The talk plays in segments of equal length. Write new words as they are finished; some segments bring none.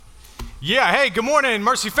Yeah, hey, good morning,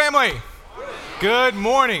 Mercy family. Good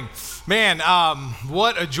morning. Man,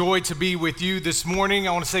 what a joy to be with you this morning.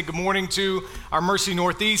 I want to say good morning to our Mercy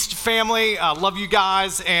Northeast family. Love you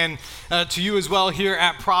guys, and to you as well here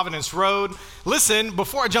at Providence Road. Listen,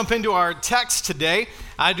 before I jump into our text today,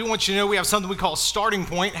 I do want you to know we have something we call Starting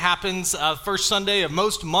Point. It happens first Sunday of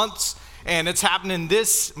most months, and it's happening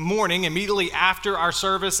this morning immediately after our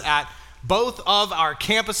service at both of our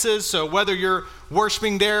campuses. So whether you're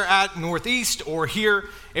worshiping there at Northeast or here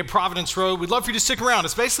at Providence Road, we'd love for you to stick around.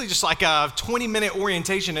 It's basically just like a 20-minute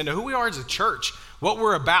orientation into who we are as a church, what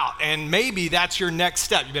we're about, and maybe that's your next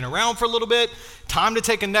step. You've been around for a little bit, time to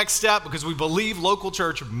take a next step because we believe local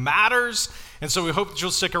church matters, and so we hope that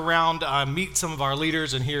you'll stick around, meet some of our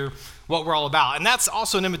leaders, and hear what we're all about. And that's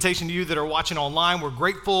also an invitation to you that are watching online. We're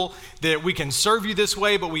grateful that we can serve you this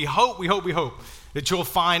way, but we hope that you'll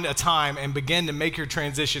find a time and begin to make your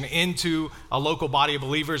transition into a local body of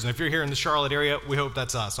believers. And if you're here in the Charlotte area, we hope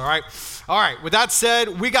that's us, all right? All right, with that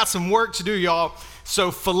said, we got some work to do, y'all.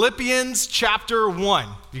 So Philippians chapter 1.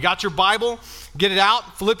 You got your Bible? Get it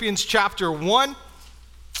out. Philippians chapter 1.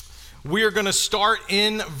 We are going to start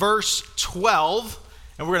in verse 12,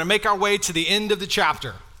 and we're going to make our way to the end of the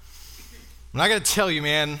chapter. And I got to tell you,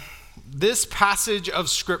 man, this passage of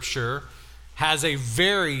Scripture has a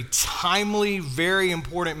very timely, very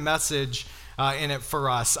important message in it for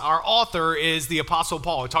us. Our author is the Apostle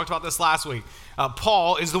Paul. We talked about this last week.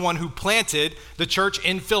 Paul is the one who planted the church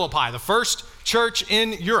in Philippi, the first church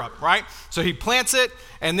in Europe, right? So he plants it,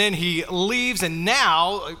 and then he leaves, and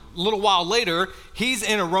now, a little while later, he's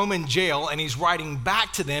in a Roman jail, and he's writing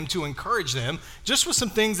back to them to encourage them, just with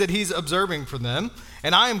some things that he's observing from them.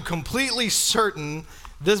 And I am completely certain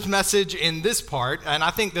this message in this part, and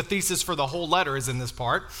I think the thesis for the whole letter is in this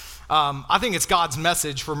part. I think it's God's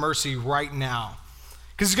message for Mercy right now.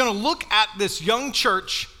 Because he's going to look at this young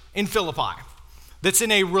church in Philippi that's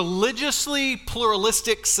in a religiously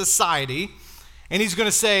pluralistic society, and he's going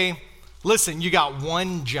to say, listen, you got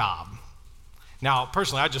one job. Now,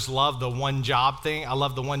 personally, I just love the one job thing. I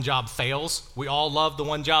love the one job fails. We all love the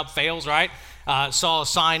one job fails, right? Saw a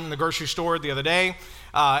sign in the grocery store the other day,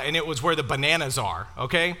 and it was where the bananas are,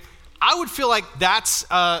 okay? I would feel like that's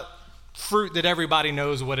fruit that everybody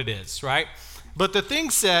knows what it is, right? But the thing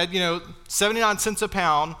said, 79 cents a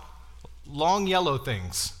pound, long yellow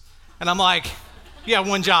things. And I'm like, yeah,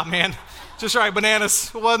 one job, man. Just right, bananas.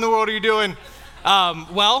 What in the world are you doing?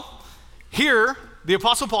 Well, here, the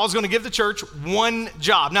Apostle Paul is going to give the church one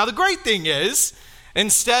job. Now, the great thing is,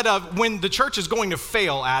 instead of when the church is going to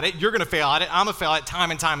fail at it, you're going to fail at it, I'm going to fail at it time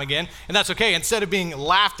and time again, and that's okay. Instead of being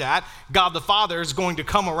laughed at, God the Father is going to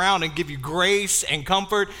come around and give you grace and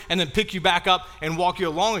comfort and then pick you back up and walk you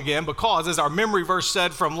along again because, as our memory verse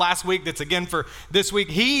said from last week, that's again for this week,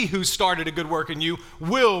 he who started a good work in you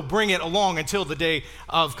will bring it along until the day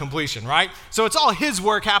of completion, right? So it's all his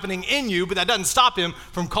work happening in you, but that doesn't stop him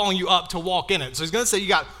from calling you up to walk in it. So he's going to say you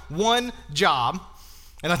got one job.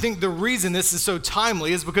 And I think the reason this is so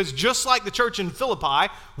timely is because just like the church in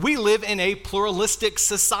Philippi, we live in a pluralistic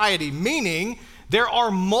society, meaning there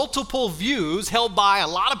are multiple views held by a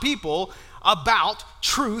lot of people about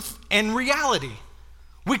truth and reality.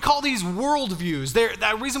 We call these worldviews.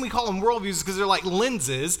 The reason we call them worldviews is because they're like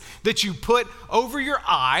lenses that you put over your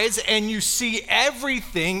eyes and you see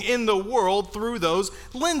everything in the world through those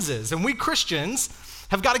lenses. And we Christians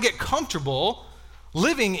have got to get comfortable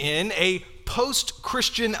living in a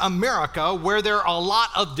post-Christian America where there are a lot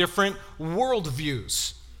of different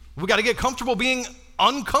worldviews. We got to get comfortable being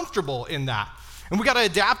uncomfortable in that. And we got to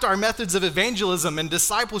adapt our methods of evangelism and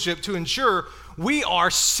discipleship to ensure we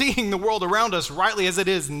are seeing the world around us rightly as it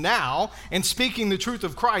is now and speaking the truth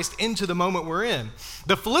of Christ into the moment we're in.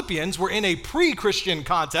 The Philippians were in a pre-Christian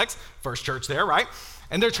context, first church there, right?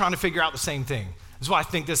 And they're trying to figure out the same thing. That's why I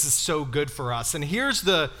think this is so good for us. And here's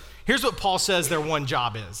what Paul says their one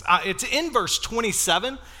job is. It's in verse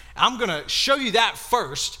 27. I'm going to show you that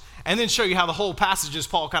first and then show you how the whole passage is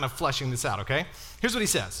Paul kind of fleshing this out, okay? Here's what he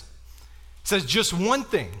says. He says, just one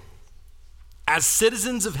thing. As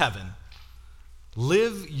citizens of heaven,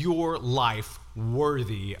 live your life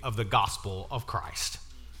worthy of the gospel of Christ.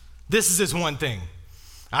 This is his one thing.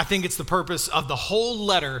 I think it's the purpose of the whole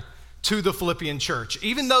letter to the Philippian church.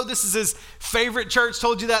 Even though this is his favorite church,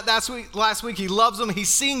 told you that last week, he loves them, he's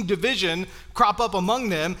seeing division crop up among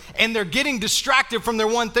them, and they're getting distracted from their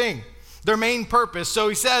one thing, their main purpose. So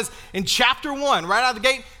he says in chapter 1, right out of the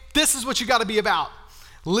gate, this is what you got to be about.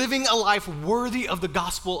 Living a life worthy of the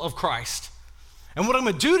gospel of Christ. And what I'm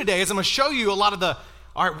going to do today is I'm going to show you a lot of all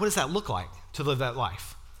right, what does that look like to live that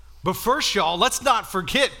life? But first, y'all, let's not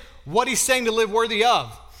forget what he's saying to live worthy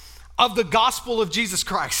of the gospel of Jesus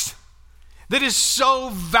Christ. that is so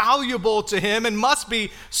valuable to him and must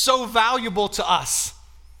be so valuable to us,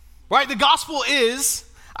 right? The gospel is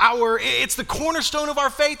it's the cornerstone of our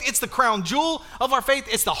faith. It's the crown jewel of our faith.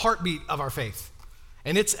 It's the heartbeat of our faith.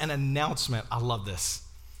 And it's an announcement. I love this.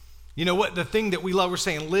 You know what? The thing that we love, we're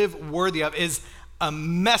saying live worthy of, is a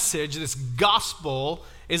message. This gospel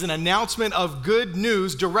is an announcement of good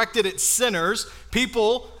news directed at sinners,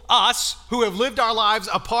 people, us, who have lived our lives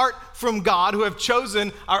apart from God, who have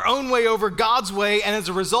chosen our own way over God's way, and as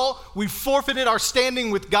a result, we forfeited our standing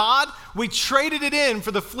with God. We traded it in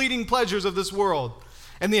for the fleeting pleasures of this world.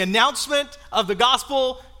 And the announcement of the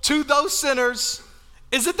gospel to those sinners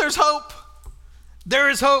is that there's hope. There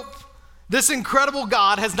is hope. This incredible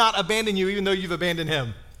God has not abandoned you even though you've abandoned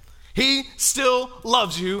him. He still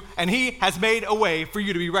loves you, and he has made a way for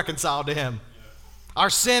you to be reconciled to him. Our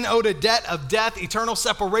sin owed a debt of death, eternal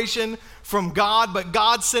separation from God, but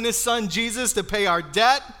God sent his son Jesus to pay our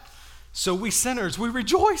debt. So we sinners, we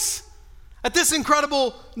rejoice at this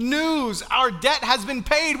incredible news. Our debt has been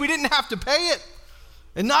paid. We didn't have to pay it.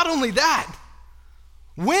 And not only that,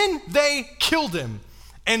 when they killed him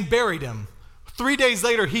and buried him, 3 days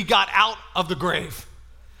later, he got out of the grave.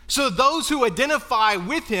 So those who identify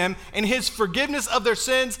with him and his forgiveness of their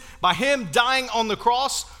sins by him dying on the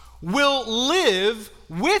cross will live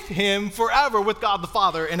with him forever with God the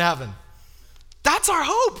Father in heaven. That's our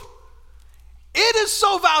hope. It is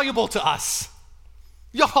so valuable to us.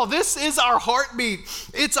 Y'all, this is our heartbeat.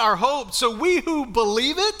 It's our hope. So we who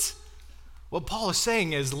believe it, what Paul is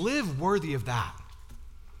saying is live worthy of that.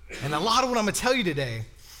 And a lot of what I'm going to tell you today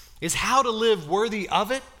is how to live worthy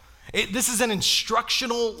of it. This is an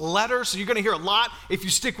instructional letter, so you're going to hear a lot, if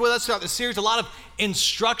you stick with us throughout the series, a lot of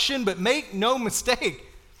instruction, but make no mistake,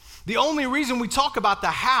 the only reason we talk about the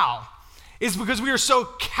how is because we are so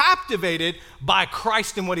captivated by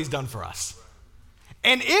Christ and what he's done for us.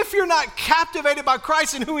 And if you're not captivated by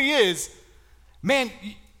Christ and who he is, man,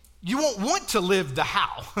 you won't want to live the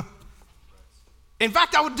how. In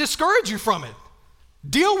fact, I would discourage you from it.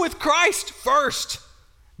 Deal with Christ first.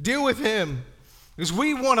 Deal with him. Because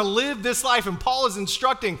we want to live this life, and Paul is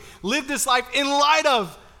instructing, live this life in light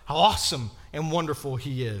of how awesome and wonderful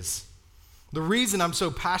he is. The reason I'm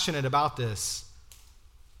so passionate about this,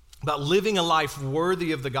 about living a life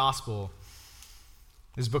worthy of the gospel,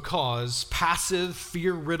 is because passive,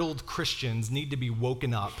 fear-riddled Christians need to be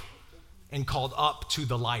woken up and called up to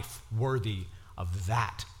the life worthy of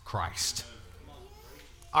that Christ.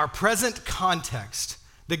 Our present context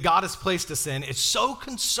that God has placed us in is so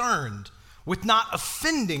concerned with not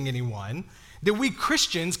offending anyone that we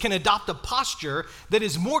Christians can adopt a posture that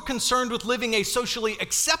is more concerned with living a socially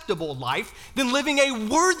acceptable life than living a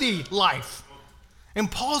worthy life. And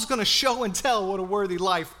Paul's going to show and tell what a worthy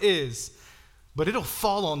life is. But it'll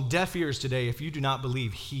fall on deaf ears today if you do not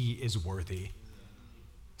believe he is worthy.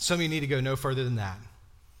 Some of you need to go no further than that.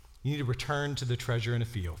 You need to return to the treasure in a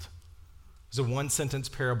field. There's a one-sentence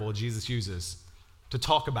parable Jesus uses to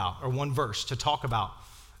talk about, or one verse to talk about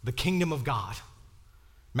the kingdom of God.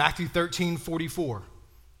 Matthew 13:44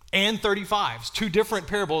 and 35. It's two different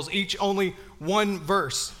parables, each only one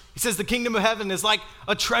verse. He says the kingdom of heaven is like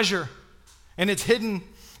a treasure, and it's hidden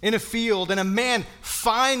in a field, and a man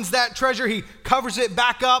finds that treasure, he covers it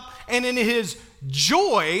back up, and in his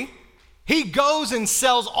joy, he goes and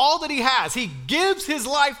sells all that he has. He gives his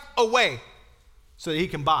life away so that he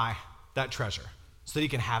can buy that treasure, so that he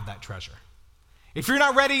can have that treasure. If you're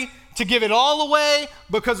not ready to give it all away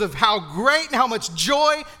because of how great and how much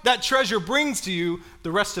joy that treasure brings to you,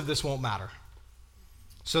 the rest of this won't matter.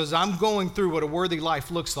 So as I'm going through what a worthy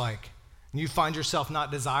life looks like, and you find yourself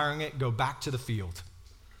not desiring it, go back to the field.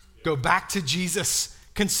 Go back to Jesus.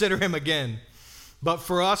 Consider him again. But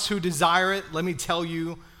for us who desire it, let me tell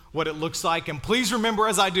you what it looks like. And please remember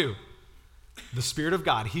as I do, the Spirit of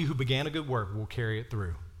God, he who began a good work, will carry it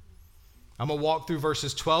through. I'm going to walk through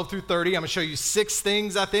verses 12 through 30. I'm going to show you 6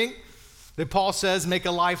 things, I think, that Paul says make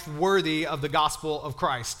a life worthy of the gospel of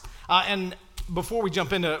Christ. And before we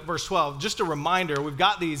jump into verse 12, just a reminder, we've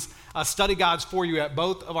got these study guides for you at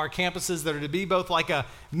both of our campuses that are to be both like a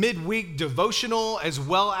midweek devotional as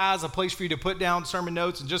well as a place for you to put down sermon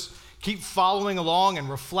notes and just keep following along and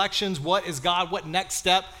reflections. What next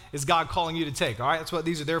step is God calling you to take? All right, that's what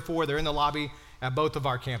these are there for. They're in the lobby at both of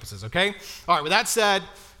our campuses, okay? All right, with that said,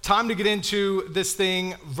 time to get into this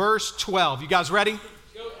thing. Verse 12. You guys ready?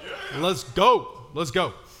 Let's go. Let's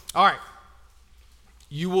go. All right.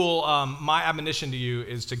 You will, my admonition to you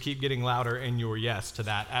is to keep getting louder in your yes to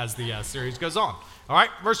that as the series goes on. All right,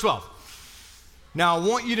 verse 12. Now, I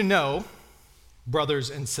want you to know, brothers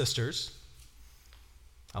and sisters,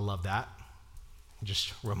 I love that. It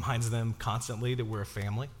just reminds them constantly that we're a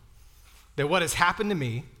family. that what has happened to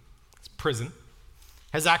me, prison,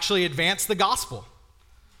 has actually advanced the gospel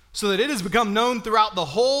so that it has become known throughout the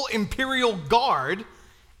whole imperial guard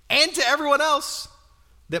and to everyone else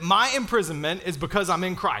that my imprisonment is because I'm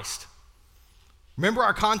in Christ. Remember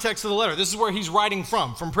our context of the letter. This is where he's writing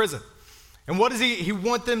from prison. And what does he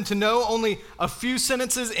want them to know only a few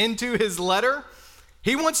sentences into his letter?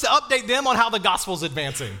 He wants to update them on how the gospel's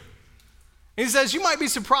advancing. He says, you might be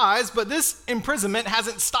surprised, but this imprisonment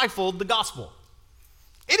hasn't stifled the gospel.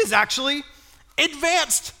 It has actually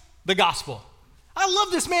advanced the gospel. I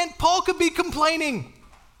love this, man. Paul could be complaining.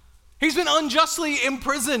 He's been unjustly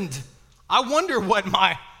imprisoned. I wonder what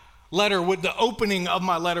the opening of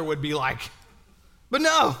my letter would be like. But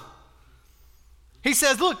no. He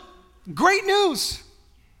says, look, great news.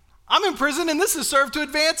 I'm in prison, and this has served to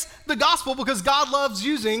advance the gospel because God loves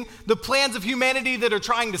using the plans of humanity that are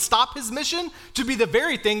trying to stop his mission to be the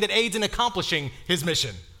very thing that aids in accomplishing his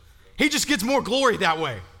mission. He just gets more glory that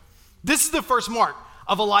way. This is the first mark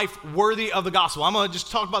of a life worthy of the gospel. I'm going to just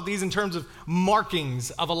talk about these in terms of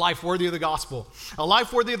markings of a life worthy of the gospel. A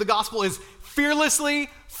life worthy of the gospel is fearlessly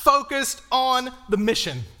focused on the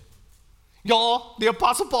mission. Y'all, the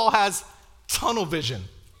Apostle Paul has tunnel vision.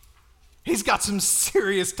 He's got some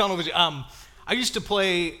serious tunnel vision. I used to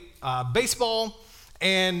play baseball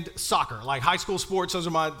and soccer, like high school sports. Those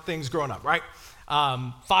are my things growing up, right?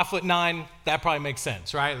 5'9", that probably makes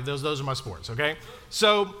sense, right? Those are my sports, okay?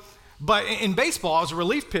 So, but in baseball, I was a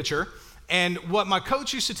relief pitcher, and what my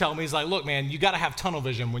coach used to tell me is like, look, man, you got to have tunnel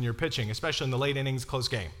vision when you're pitching, especially in the late innings, close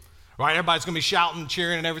game, right? Everybody's going to be shouting,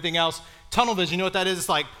 cheering, and everything else. Tunnel vision, you know what that is? It's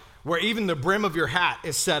like where even the brim of your hat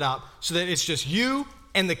is set up so that it's just you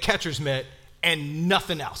and the catcher's mitt and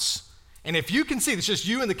nothing else. And if you can see it's just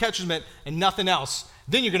you and the catcher's mitt and nothing else,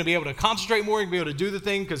 then you're going to be able to concentrate more, you're going to be able to do the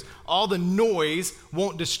thing because all the noise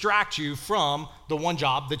won't distract you from the one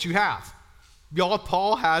job that you have. Y'all,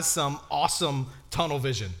 Paul has some awesome tunnel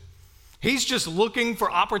vision. He's just looking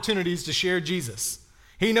for opportunities to share Jesus.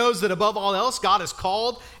 He knows that above all else, God has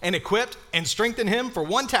called and equipped and strengthened him for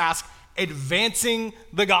one task, advancing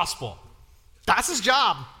the gospel. That's his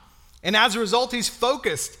job. And as a result, he's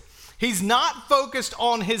focused. He's not focused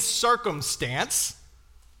on his circumstance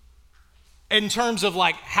in terms of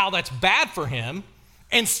like how that's bad for him.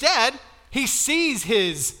 Instead, he sees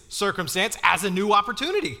his circumstance as a new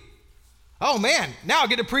opportunity. Oh man, now I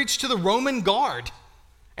get to preach to the Roman guard.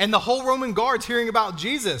 And the whole Roman guard's hearing about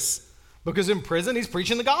Jesus because in prison he's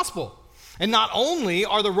preaching the gospel. And not only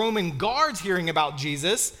are the Roman guards hearing about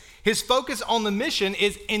Jesus, his focus on the mission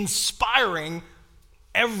is inspiring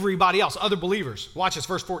everybody else, other believers. Watch this,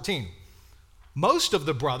 verse 14. Most of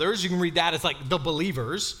the brothers, you can read that as like the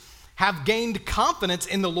believers, have gained confidence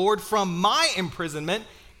in the Lord from my imprisonment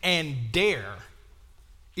and dare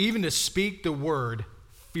even to speak the word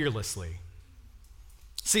fearlessly.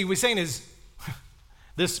 See, we're saying is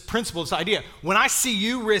this principle, this idea. When I see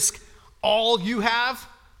you risk all you have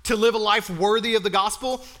to live a life worthy of the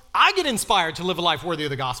gospel, I get inspired to live a life worthy of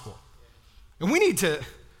the gospel. And we need to,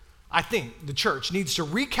 I think the church needs to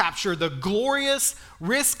recapture the glorious,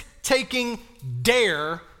 risk-taking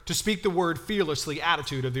dare to speak the word fearlessly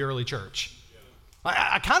attitude of the early church.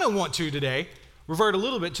 I kind of want to today revert a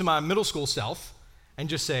little bit to my middle school self and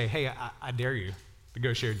just say, hey, I dare you to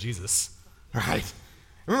go share Jesus, right?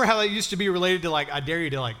 Remember how that used to be related to like, I dare you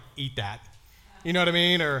to like eat that. You know what I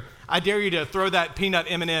mean? Or I dare you to throw that peanut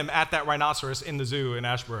M&M at that rhinoceros in the zoo in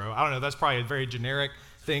Asheboro. I don't know, that's probably a very generic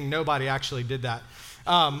thing. Nobody actually did that.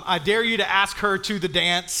 I dare you to ask her to the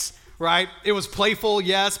dance, right? It was playful,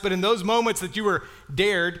 yes, but in those moments that you were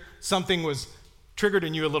dared, something was triggered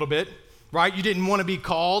in you a little bit, right? You didn't want to be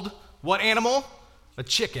called what animal? A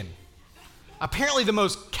chicken. Apparently the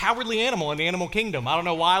most cowardly animal in the animal kingdom. I don't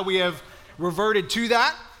know why we have reverted to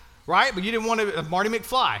that, right? But you didn't want to, Marty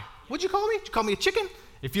McFly. What'd you call me? Did you call me a chicken?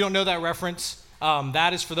 If you don't know that reference,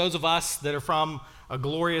 that is for those of us that are from a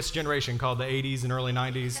glorious generation called the 80s and early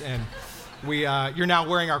 90s, and you're now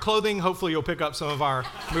wearing our clothing. Hopefully you'll pick up some of our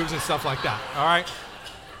moves and stuff like that, all right?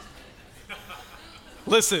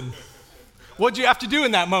 Listen, what'd you have to do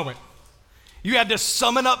in that moment? You had to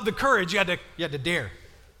summon up the courage. You had to dare.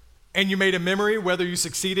 And you made a memory whether you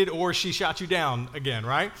succeeded or she shot you down again,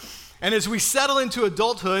 right? And as we settle into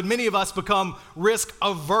adulthood, many of us become risk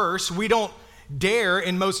averse. We don't dare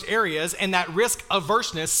in most areas, and that risk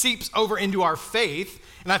averseness seeps over into our faith.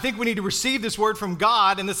 And I think we need to receive this word from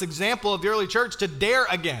God and this example of the early church to dare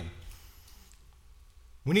again.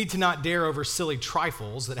 We need to not dare over silly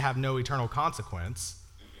trifles that have no eternal consequence.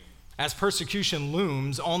 As persecution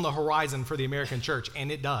looms on the horizon for the American church,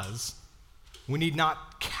 and it does, we need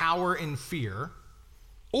not cower in fear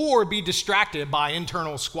or be distracted by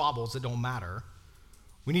internal squabbles that don't matter.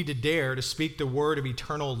 We need to dare to speak the word of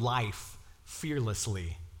eternal life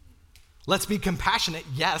fearlessly. Let's be compassionate.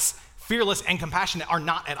 Yes, fearless and compassionate are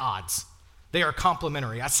not at odds. They are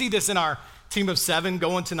complementary. I see this in our team of 7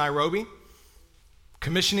 going to Nairobi,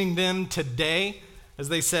 commissioning them today as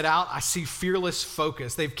they set out. I see fearless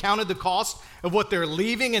focus. They've counted the cost of what they're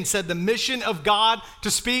leaving and said the mission of God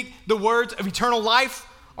to speak the words of eternal life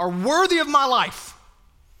are worthy of my life.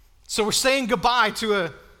 So we're saying goodbye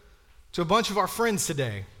to a bunch of our friends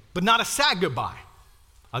today, but not a sad goodbye,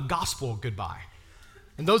 a gospel goodbye.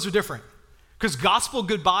 And those are different because gospel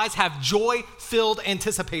goodbyes have joy-filled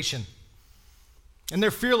anticipation. And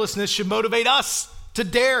their fearlessness should motivate us to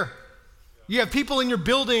dare. You have people in your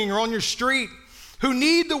building or on your street who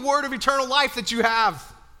need the word of eternal life that you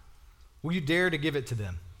have. Will you dare to give it to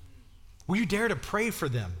them? Will you dare to pray for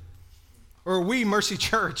them? Or are we, Mercy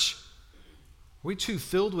Church, are we too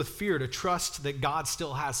filled with fear to trust that God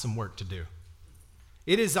still has some work to do?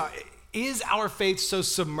 Is our faith so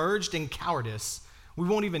submerged in cowardice we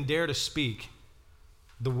won't even dare to speak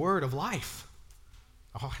the word of life?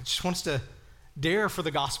 Oh, I just want us to dare for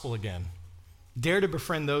the gospel again. Dare to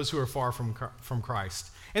befriend those who are far from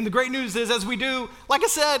Christ. And the great news is, as we do, like I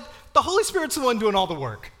said, the Holy Spirit's the one doing all the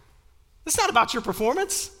work. It's not about your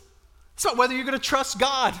performance. It's about whether you're going to trust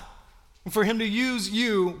God and for him to use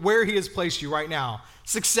you where he has placed you right now.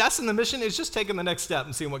 Success in the mission is just taking the next step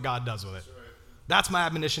and seeing what God does with it. That's my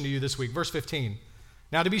admonition to you this week. Verse 15.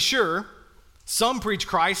 Now, to be sure, some preach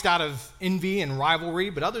Christ out of envy and rivalry,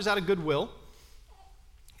 but others out of goodwill.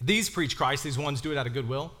 These preach Christ, these ones do it out of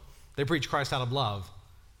goodwill. They preach Christ out of love,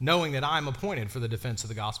 knowing that I am appointed for the defense of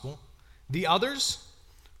the gospel. The others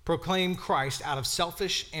proclaim Christ out of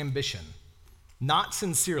selfish ambition, not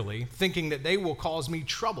sincerely, thinking that they will cause me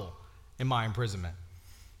trouble in my imprisonment.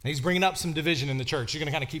 And he's bringing up some division in the church. You're going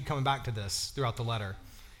to kind of keep coming back to this throughout the letter.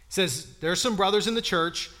 He says, there are some brothers in the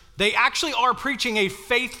church. They actually are preaching a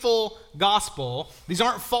faithful gospel. These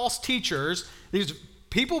aren't false teachers. These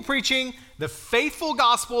people preaching the faithful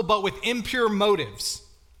gospel, but with impure motives.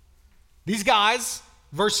 These guys,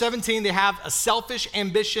 verse 17, they have a selfish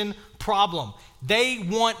ambition problem. They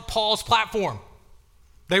want Paul's platform.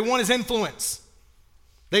 They want his influence.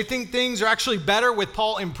 They think things are actually better with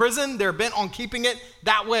Paul in prison. They're bent on keeping it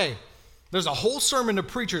that way. There's a whole sermon to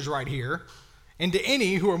preachers right here, and to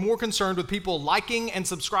any who are more concerned with people liking and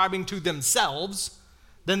subscribing to themselves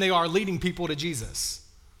than they are leading people to Jesus.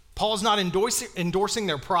 Paul's not endorsing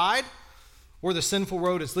their pride or the sinful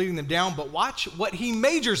road it's leading them down, but watch what he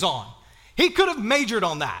majors on. He could have majored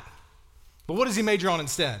on that. But what does he major on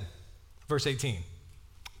instead? Verse 18.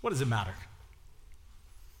 What does it matter?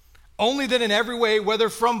 Only that in every way, whether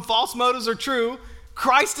from false motives or true,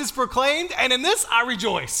 Christ is proclaimed, and in this I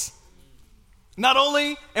rejoice. Not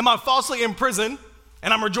only am I falsely in prison,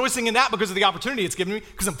 and I'm rejoicing in that because of the opportunity it's given me,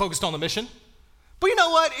 because I'm focused on the mission. But you know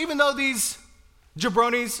what? Even though these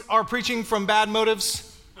jabronis are preaching from bad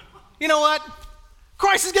motives, you know what?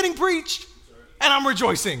 Christ is getting preached, and I'm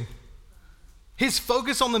rejoicing. His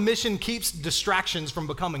focus on the mission keeps distractions from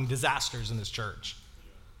becoming disasters in this church.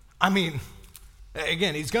 I mean,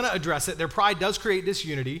 again, he's going to address it. Their pride does create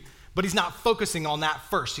disunity, but he's not focusing on that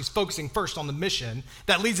first. He's focusing first on the mission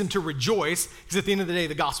that leads him to rejoice, because at the end of the day,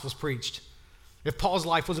 the gospel's preached. If Paul's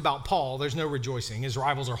life was about Paul, there's no rejoicing. His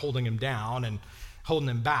rivals are holding him down and holding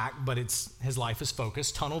him back, but his life is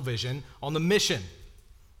focused, tunnel vision, on the mission.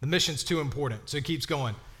 The mission's too important, so he keeps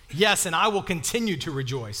going. Yes, and I will continue to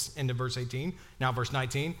rejoice, into verse 18, now verse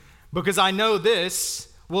 19, because I know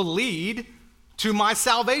this will lead to my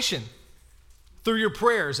salvation through your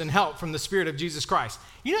prayers and help from the Spirit of Jesus Christ.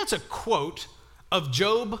 You know, it's a quote of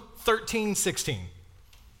Job 13:16,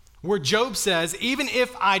 where Job says, even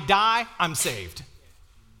if I die, I'm saved.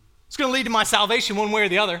 It's going to lead to my salvation one way or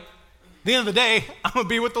the other. At the end of the day, I'm going to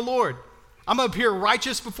be with the Lord. I'm going to appear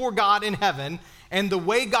righteous before God in heaven, and the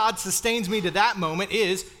way God sustains me to that moment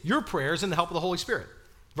is your prayers and the help of the Holy Spirit.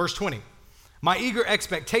 Verse 20, my eager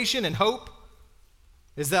expectation and hope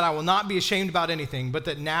is that I will not be ashamed about anything, but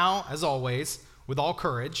that now, as always, with all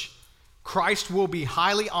courage, Christ will be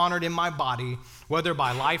highly honored in my body, whether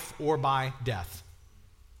by life or by death.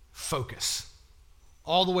 Focus.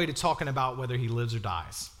 All the way to talking about whether he lives or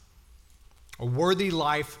dies. A worthy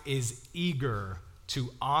life is eager to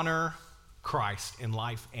honor Christ in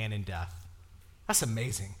life and in death. That's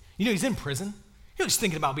amazing. You know, he's in prison. You know, he's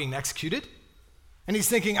thinking about being executed. And he's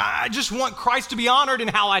thinking, I just want Christ to be honored in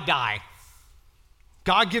how I die.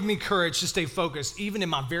 God, give me courage to stay focused, even in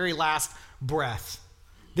my very last breath.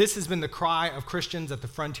 This has been the cry of Christians at the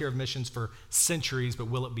frontier of missions for centuries, but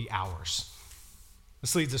will it be ours?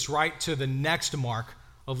 This leads us right to the next mark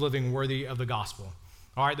of living worthy of the gospel.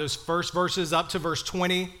 All right, those first verses up to verse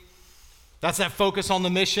 20, that's that focus on the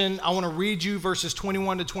mission. I want to read you verses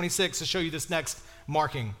 21 to 26 to show you this next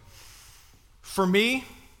marking. For me,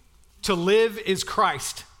 to live is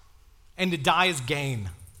Christ, and to die is gain.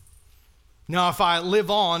 Now, if I live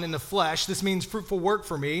on in the flesh, this means fruitful work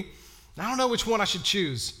for me. I don't know which one I should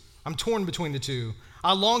choose. I'm torn between the two.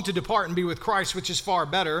 I long to depart and be with Christ, which is far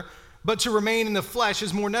better, but to remain in the flesh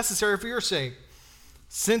is more necessary for your sake.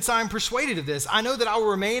 Since I am persuaded of this, I know that I will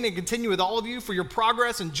remain and continue with all of you for your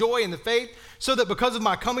progress and joy in the faith, so that because of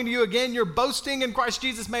my coming to you again, your boasting in Christ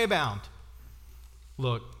Jesus may abound.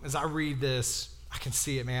 Look, as I read this, I can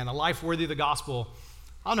see it, man. A life worthy of the gospel,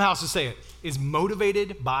 I don't know how else to say it, is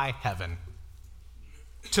motivated by heaven.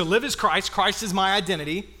 To live is Christ. Christ is my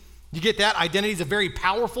identity. You get that? Identity is a very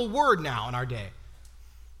powerful word now in our day.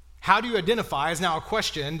 How do you identify is now a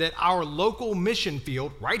question that our local mission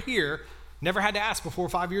field right here never had to ask before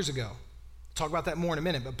 5 years ago. We'll talk about that more in a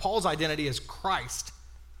minute. But Paul's identity is Christ.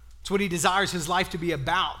 It's what he desires his life to be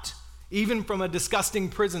about. Even from a disgusting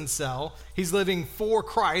prison cell, he's living for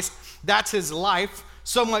Christ. That's his life,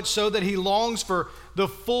 so much so that he longs for the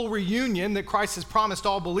full reunion that Christ has promised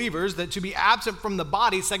all believers, that to be absent from the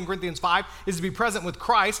body, 2 Corinthians 5, is to be present with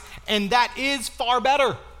Christ, and that is far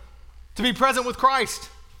better, to be present with Christ.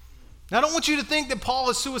 Now, I don't want you to think that Paul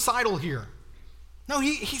is suicidal here. No,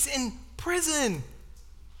 he's in prison.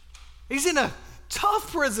 He's in a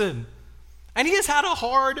tough prison, and he has had a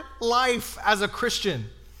hard life as a Christian.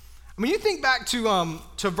 I mean, you think back to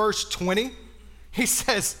verse 20. He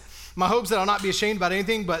says, my hopes that I'll not be ashamed about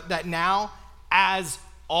anything, but that now, as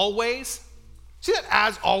always. See that,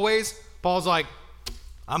 as always? Paul's like,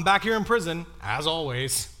 I'm back here in prison, as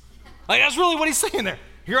always. Like, that's really what he's saying there.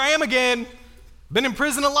 Here I am again. Been in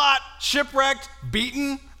prison a lot, shipwrecked,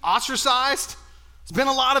 beaten, ostracized. It's been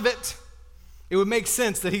a lot of it. It would make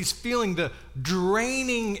sense that he's feeling the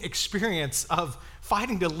draining experience of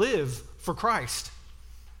fighting to live for Christ.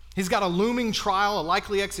 He's got a looming trial, a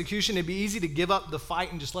likely execution. It'd be easy to give up the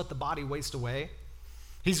fight and just let the body waste away.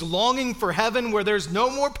 He's longing for heaven where there's no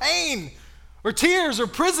more pain or tears or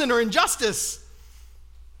prison or injustice.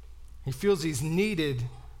 He feels he's needed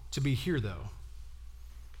to be here, though,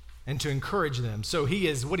 and to encourage them. So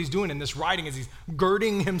what he's doing in this writing is he's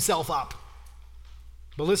girding himself up.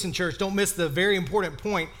 But listen, church, don't miss the very important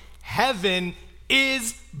point. Heaven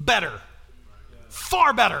is better,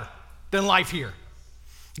 far better than life here.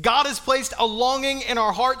 God has placed a longing in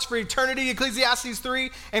our hearts for eternity, Ecclesiastes 3,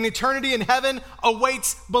 and eternity in heaven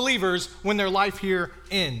awaits believers when their life here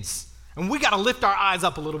ends. And we got to lift our eyes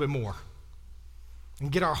up a little bit more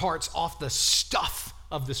and get our hearts off the stuff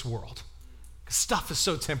of this world. Because stuff is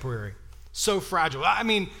so temporary, so fragile. I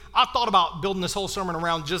mean, I thought about building this whole sermon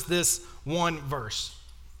around just this one verse.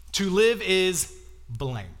 To live is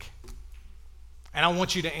blank. And I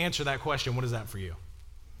want you to answer that question. What is that for you?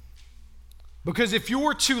 Because if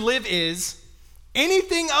your to live is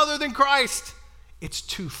anything other than Christ, it's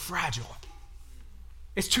too fragile.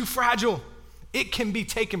 It's too fragile. It can be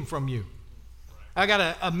taken from you. I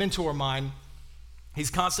got a mentor of mine.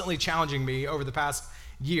 He's constantly challenging me over the past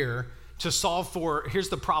year to solve for, here's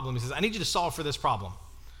the problem. He says, I need you to solve for this problem.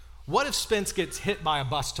 What if Spence gets hit by a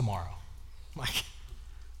bus tomorrow? I'm like,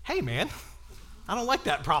 hey man, I don't like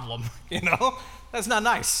that problem, That's not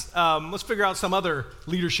nice. Let's figure out some other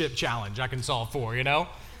leadership challenge I can solve for,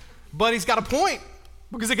 But he's got a point,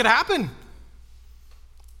 because it could happen.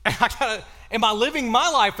 And am I living my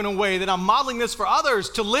life in a way that I'm modeling this for others?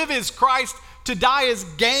 To live is Christ, to die is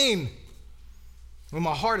gain. When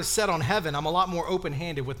my heart is set on heaven, I'm a lot more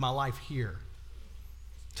open-handed with my life here.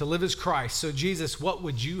 To live is Christ. So Jesus, what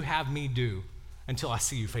would you have me do until I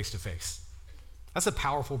see you face to face? That's a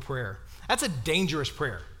powerful prayer. That's a dangerous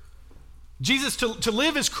prayer. Jesus, to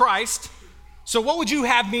live is Christ, so what would you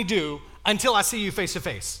have me do until I see you face to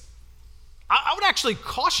face? I would actually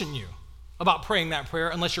caution you about praying that prayer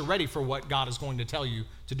unless you're ready for what God is going to tell you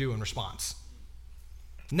to do in response.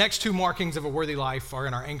 Next two markings of a worthy life are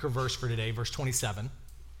in our anchor verse for today, verse 27.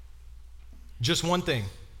 Just one thing.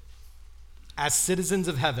 As citizens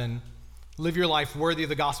of heaven, live your life worthy of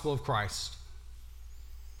the gospel of Christ.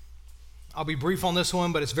 I'll be brief on this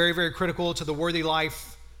one, but it's very, very critical to the worthy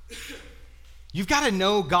life. You've got to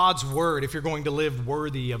know God's word if you're going to live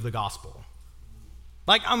worthy of the gospel.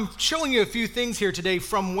 Like, I'm showing you a few things here today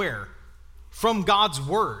from where? From God's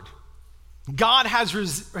word. God has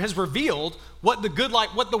revealed what the good life,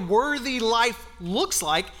 what the worthy life looks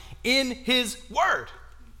like in his word.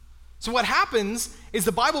 So what happens is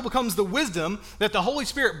the Bible becomes the wisdom that the Holy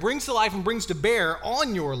Spirit brings to life and brings to bear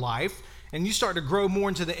on your life. and you start to grow more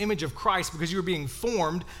into the image of Christ because you're being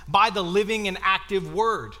formed by the living and active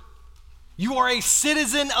word. You are a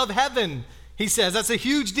citizen of heaven, he says. That's a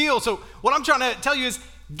huge deal. So what I'm trying to tell you is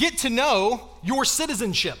get to know your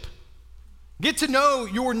citizenship. Get to know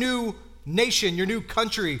your new nation, your new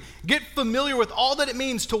country. Get familiar with all that it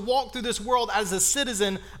means to walk through this world as a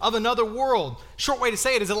citizen of another world. Short way to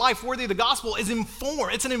say it is a life worthy of the gospel is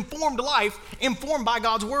informed. It's an informed life informed by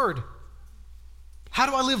God's word. How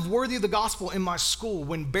do I live worthy of the gospel in my school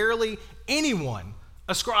when barely anyone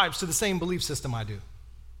ascribes to the same belief system I do?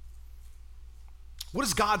 What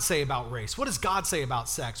does God say about race? What does God say about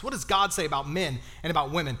sex? What does God say about men and about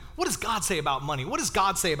women? What does God say about money? What does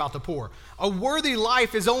God say about the poor? A worthy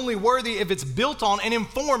life is only worthy if it's built on and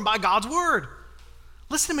informed by God's word.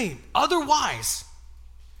 Listen to me. Otherwise,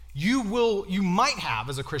 you might have,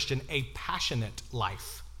 as a Christian, a passionate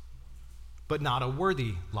life, but not a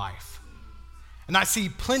worthy life. And I see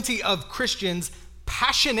plenty of Christians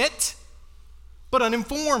passionate, but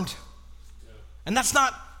uninformed. And that's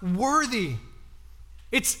not worthy.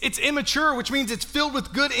 It's immature, which means it's filled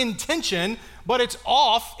with good intention, but it's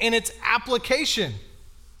off in its application.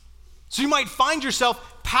 So you might find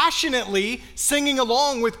yourself passionately singing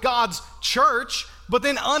along with God's church, but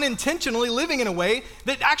then unintentionally living in a way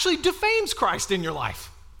that actually defames Christ in your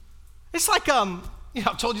life. It's like,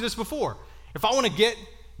 I've told you this before. If I want to get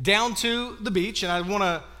down to the beach and I want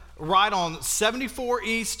to ride on 74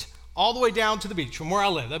 East all the way down to the beach from where I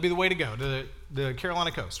live, that'd be the way to go, to the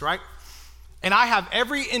Carolina coast, right? And I have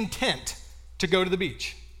every intent to go to the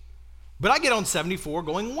beach. But I get on 74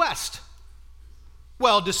 going west.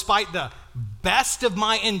 Well, despite the best of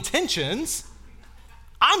my intentions,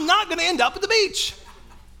 I'm not going to end up at the beach.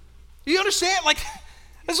 You understand? Like,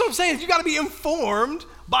 that's what I'm saying. You got to be informed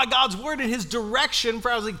by God's word and his direction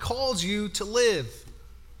for as he calls you to live.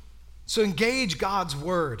 So engage God's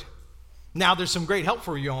word. Now, there's some great help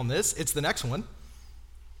for you on this. It's the next one.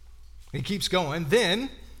 He keeps going.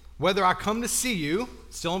 Then, whether I come to see you,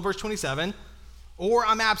 still in verse 27, or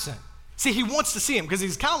I'm absent. See, he wants to see him because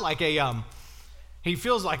he's kind of like he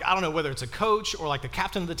feels like, I don't know whether it's a coach or like the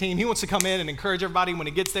captain of the team. He wants to come in and encourage everybody. When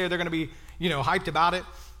he gets there, they're going to be, hyped about it.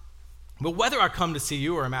 But whether I come to see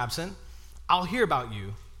you or I'm absent, I'll hear about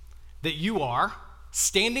you, that you are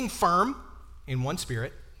standing firm in one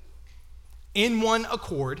spirit, in one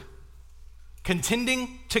accord,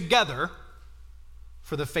 contending together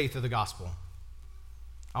for the faith of the gospel.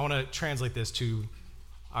 I want to translate this to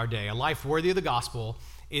our day. A life worthy of the gospel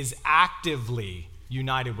is actively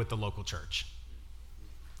united with the local church.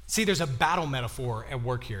 See, there's a battle metaphor at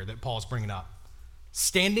work here that Paul's bringing up.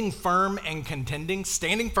 Standing firm and contending.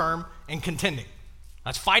 Standing firm and contending.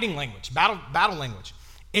 That's fighting language, battle language.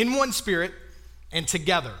 In one spirit and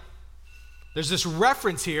together. There's this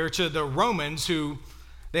reference here to the Romans who,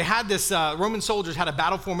 they had this, Roman soldiers had a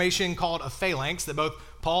battle formation called a phalanx that both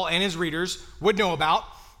Paul and his readers would know about.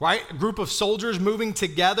 Right? A group of soldiers moving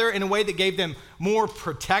together in a way that gave them more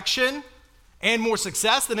protection and more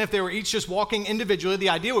success than if they were each just walking individually. The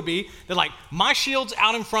idea would be that like my shield's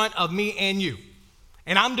out in front of me and you,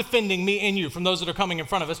 and I'm defending me and you from those that are coming in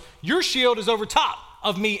front of us. Your shield is over top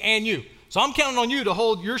of me and you. So I'm counting on you to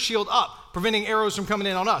hold your shield up, preventing arrows from coming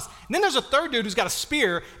in on us. And then there's a third dude who's got a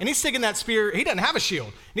spear, and he's sticking that spear, he doesn't have a shield,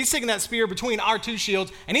 and he's sticking that spear between our two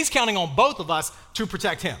shields, and he's counting on both of us to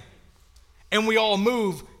protect him. And we all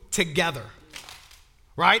move together,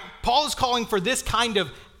 right? Paul is calling for this kind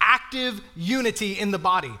of active unity in the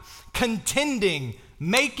body, contending,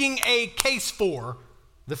 making a case for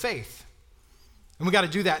the faith. And we got to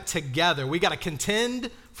do that together. We got to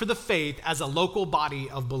contend for the faith as a local body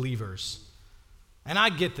of believers. And I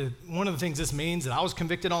get that one of the things this means that I was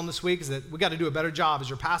convicted on this week is that we got to do a better job as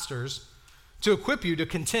your pastors to equip you to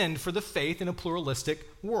contend for the faith in a pluralistic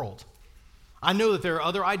world. I know that there are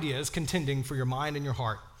other ideas contending for your mind and your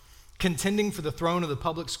heart, contending for the throne of the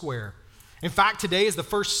public square. In fact, today is the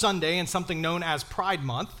first Sunday in something known as Pride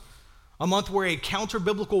Month, a month where a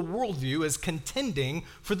counter-biblical worldview is contending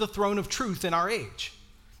for the throne of truth in our age.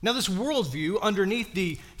 Now, this worldview, underneath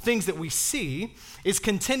the things that we see, is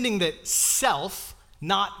contending that self,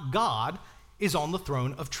 not God, is on the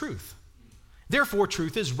throne of truth. Therefore,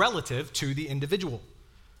 truth is relative to the individual.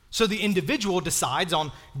 So the individual decides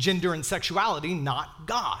on gender and sexuality, not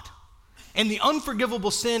God. And the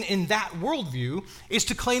unforgivable sin in that worldview is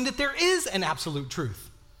to claim that there is an absolute truth,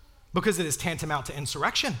 because it is tantamount to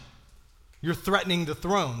insurrection. You're threatening the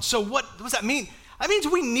throne. So what does that mean? That means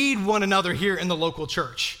we need one another here in the local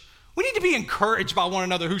church. We need to be encouraged by one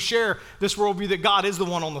another who share this worldview that God is the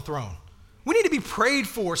one on the throne. We need to be prayed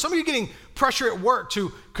for. Some of you are getting pressure at work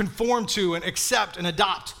to conform to and accept and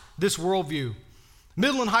adopt this worldview.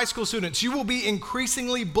 Middle and high school students, you will be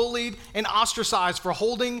increasingly bullied and ostracized for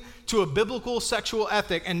holding to a biblical sexual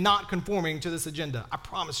ethic and not conforming to this agenda. I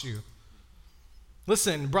promise you.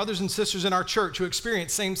 Listen, brothers and sisters in our church who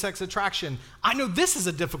experience same-sex attraction, I know this is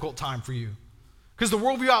a difficult time for you because the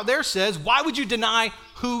worldview out there says, why would you deny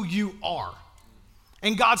who you are?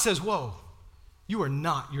 And God says, whoa, you are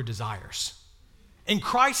not your desires. In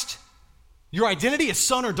Christ, your identity is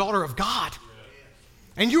son or daughter of God.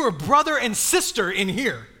 And you are brother and sister in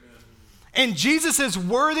here. And Jesus is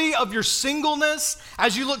worthy of your singleness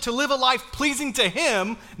as you look to live a life pleasing to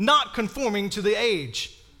him, not conforming to the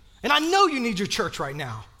age. And I know you need your church right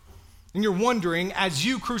now. And you're wondering, as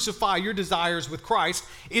you crucify your desires with Christ,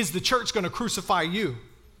 is the church going to crucify you?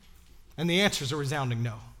 And the answer is a resounding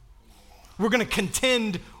no. We're going to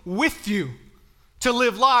contend with you to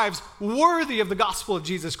live lives worthy of the gospel of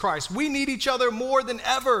Jesus Christ. We need each other more than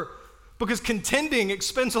ever because contending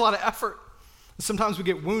expends a lot of effort. Sometimes we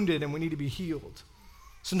get wounded and we need to be healed.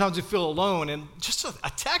 Sometimes we feel alone, and just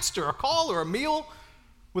a text or a call or a meal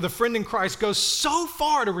with a friend in Christ goes so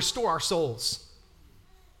far to restore our souls.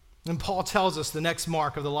 And Paul tells us the next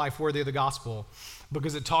mark of the life worthy of the gospel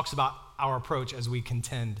because it talks about our approach as we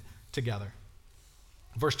contend together.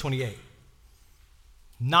 Verse 28,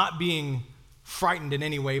 not being frightened in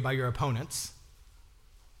any way by your opponents.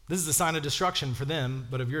 This is a sign of destruction for them,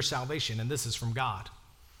 but of your salvation, and this is from God.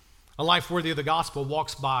 A life worthy of the gospel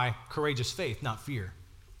walks by courageous faith, not fear.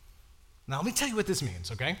 Now, let me tell you what this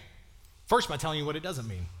means, okay? First, by telling you what it doesn't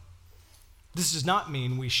mean. This does not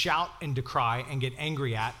mean we shout and decry and get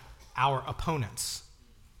angry at our opponents.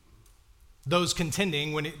 Those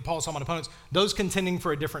contending, when Paul's talking about opponents, those contending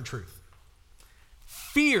for a different truth.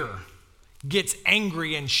 Fear gets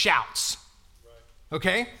angry and shouts.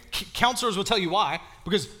 Okay? Counselors will tell you why.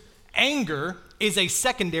 Because anger is a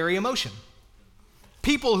secondary emotion.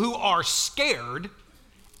 People who are scared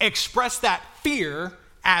express that fear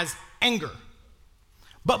as anger.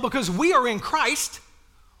 But because we are in Christ,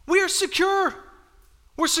 we are secure.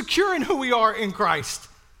 We're secure in who we are in Christ.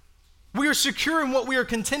 We are secure in what we are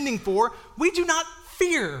contending for. We do not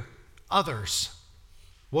fear others.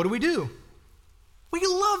 What do? We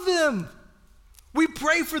love them. We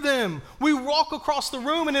pray for them. We walk across the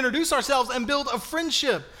room and introduce ourselves and build a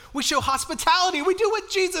friendship. We show hospitality. We do what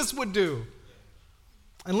Jesus would do.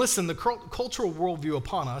 And listen, the cultural worldview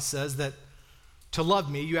upon us says that to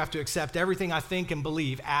love me, you have to accept everything I think and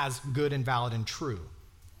believe as good and valid and true.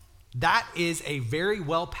 That is a very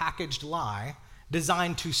well-packaged lie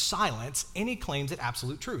designed to silence any claims at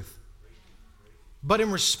absolute truth. But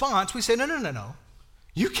in response, we say, no.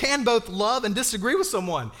 You can both love and disagree with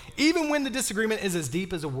someone, even when the disagreement is as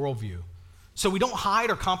deep as a worldview. So we don't hide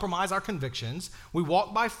or compromise our convictions. We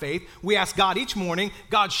walk by faith. We ask God each morning,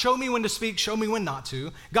 God, show me when to speak, show me when not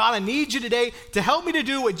to. God, I need you today to help me to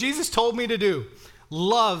do what Jesus told me to do.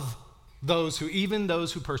 Love even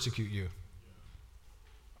those who persecute you.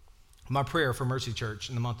 My prayer for Mercy Church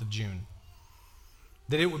in the month of June,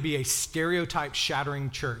 that it would be a stereotype-shattering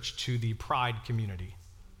church to the Pride community.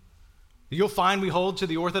 You'll find we hold to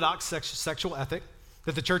the orthodox sexual ethic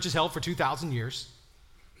that the church has held for 2,000 years,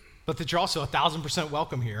 but that you're also 1,000%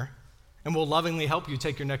 welcome here, and we'll lovingly help you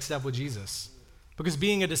take your next step with Jesus. Because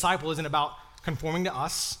being a disciple isn't about conforming to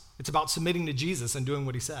us, it's about submitting to Jesus and doing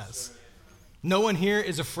what he says. No one here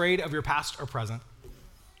is afraid of your past or present.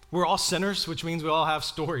 We're all sinners, which means we all have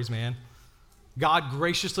stories, man. God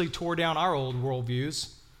graciously tore down our old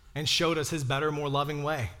worldviews and showed us his better, more loving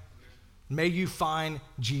way. May you find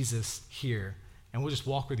Jesus here, and we'll just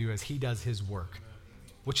walk with you as he does his work,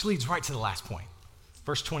 which leads right to the last point.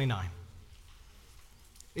 Verse 29.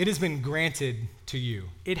 It has been granted to you.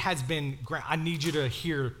 I need you to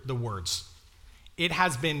hear the words. It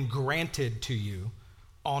has been granted to you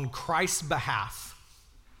on Christ's behalf,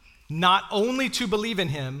 not only to believe in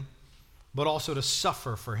him, but also to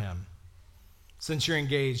suffer for him, since you're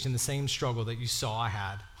engaged in the same struggle that you saw I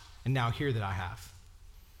had, and now hear that I have.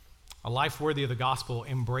 A life worthy of the gospel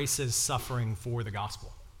embraces suffering for the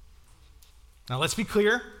gospel. Now let's be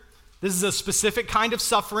clear. This is a specific kind of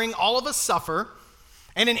suffering. All of us suffer.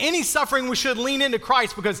 And in any suffering, we should lean into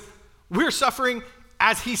Christ because we're suffering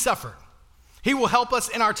as he suffered. He will help us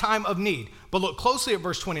in our time of need. But look closely at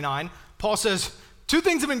verse 29. Paul says, 2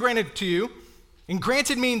 things have been granted to you. And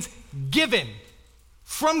granted means given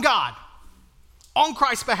from God on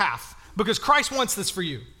Christ's behalf because Christ wants this for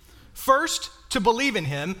you. First, to believe in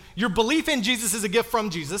him. Your belief in Jesus is a gift from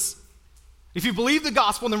Jesus. If you believe the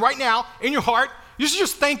gospel, then right now, in your heart, you should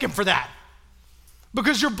just thank him for that.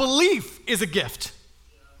 Because your belief is a gift.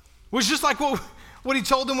 It was just like what he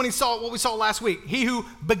told them when he saw what we saw last week. He who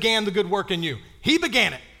began the good work in you. He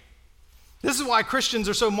began it. This is why Christians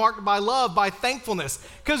are so marked by love, by thankfulness,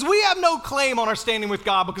 because we have no claim on our standing with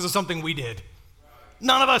God because of something we did.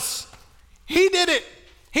 None of us. He did it.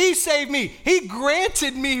 He saved me. He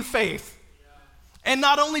granted me faith. And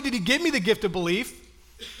not only did he give me the gift of belief,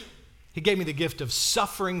 he gave me the gift of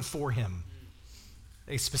suffering for him.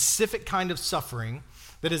 A specific kind of suffering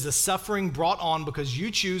that is a suffering brought on because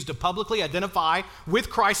you choose to publicly identify with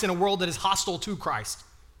Christ in a world that is hostile to Christ.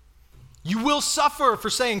 You will suffer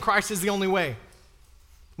for saying Christ is the only way.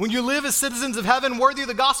 When you live as citizens of heaven, worthy of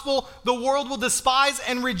the gospel, the world will despise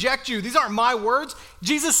and reject you. These aren't my words.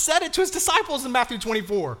 Jesus said it to his disciples in Matthew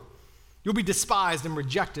 24. You'll be despised and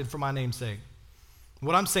rejected for my name's sake.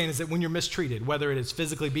 What I'm saying is that when you're mistreated, whether it is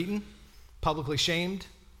physically beaten, publicly shamed,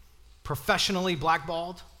 professionally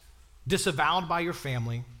blackballed, disavowed by your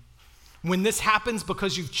family, when this happens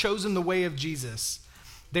because you've chosen the way of Jesus,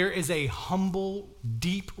 there is a humble,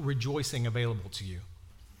 deep rejoicing available to you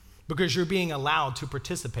because you're being allowed to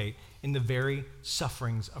participate in the very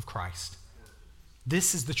sufferings of Christ.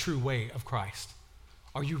 This is the true way of Christ.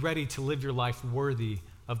 Are you ready to live your life worthy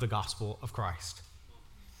of the gospel of Christ?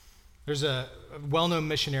 There's a well-known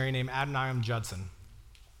missionary named Adoniram Judson.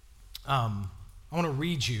 I want to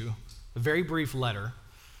read you a very brief letter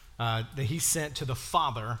that he sent to the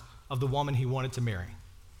father of the woman he wanted to marry.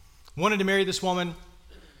 Wanted to marry this woman,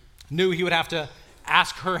 knew he would have to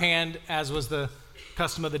ask her hand, as was the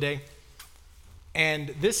custom of the day.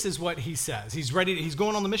 And this is what he says. He's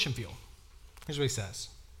going on the mission field. Here's what he says.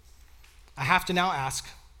 I have to now ask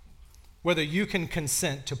whether you can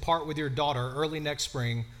consent to part with your daughter early next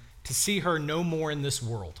spring to see her no more in this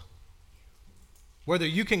world. Whether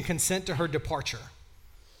you can consent to her departure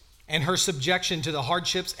and her subjection to the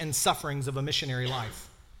hardships and sufferings of a missionary life.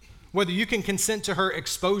 Whether you can consent to her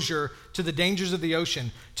exposure to the dangers of the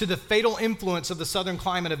ocean, to the fatal influence of the southern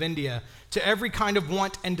climate of India, to every kind of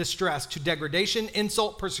want and distress, to degradation,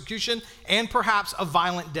 insult, persecution, and perhaps a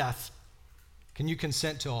violent death. Can you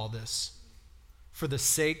consent to all this for the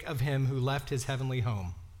sake of him who left his heavenly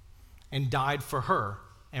home and died for her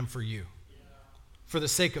and for you? For the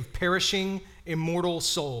sake of perishing, immortal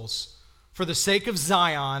souls, for the sake of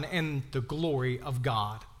Zion and the glory of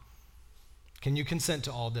God. Can you consent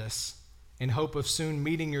to all this in hope of soon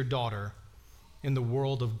meeting your daughter in the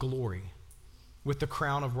world of glory with the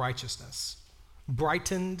crown of righteousness,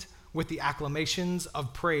 brightened with the acclamations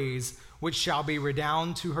of praise which shall be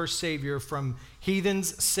redound to her Savior from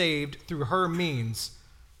heathens saved through her means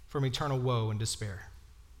from eternal woe and despair?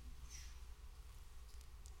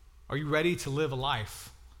 Are you ready to live a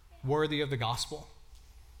life worthy of the gospel,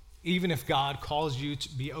 even if God calls you to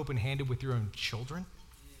be open-handed with your own children?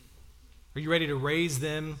 Are you ready to raise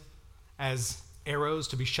them as arrows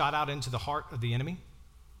to be shot out into the heart of the enemy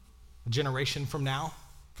a generation from now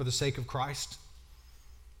for the sake of Christ?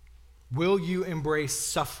 Will you embrace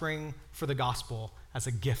suffering for the gospel as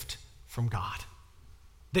a gift from God,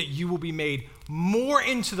 that you will be made more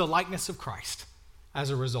into the likeness of Christ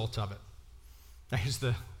as a result of it? Now here's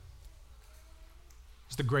the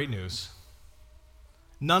great news.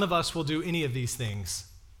 None of us will do any of these things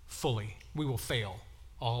fully. We will fail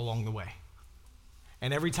all along the way.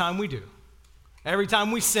 And every time we do, every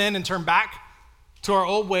time we sin and turn back to our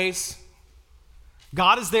old ways,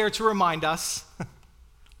 God is there to remind us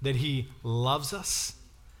that he loves us,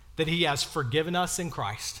 that he has forgiven us in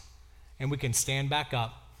Christ, and we can stand back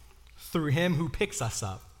up through him who picks us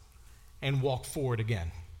up and walk forward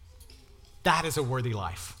again. That is a worthy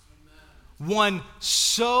life. One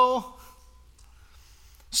so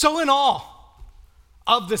in awe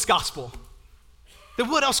of this gospel that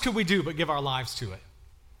what else could we do but give our lives to it?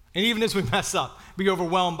 And even as we mess up, be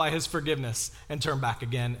overwhelmed by his forgiveness and turn back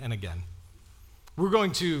again and again. We're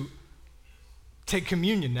going to take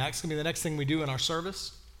communion next. It's going to be the next thing we do in our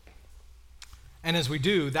service. And as we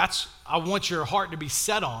do, I want your heart to be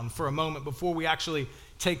set on for a moment before we actually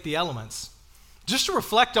take the elements. Just to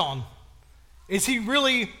reflect on, is he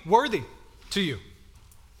really worthy to you?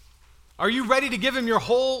 Are you ready to give him your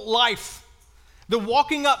whole life? The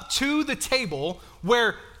walking up to the table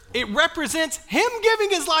where it represents him giving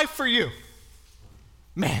his life for you.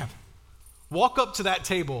 Man, walk up to that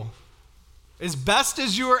table as best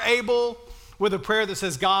as you are able with a prayer that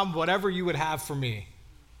says, God, whatever you would have for me,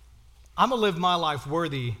 I'm going to live my life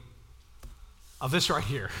worthy of this right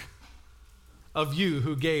here, of you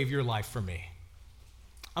who gave your life for me.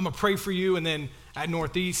 I'm going to pray for you, and then at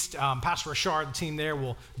Northeast, Pastor Rashard, the team there,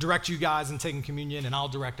 will direct you guys in taking communion, and I'll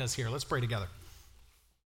direct us here. Let's pray together.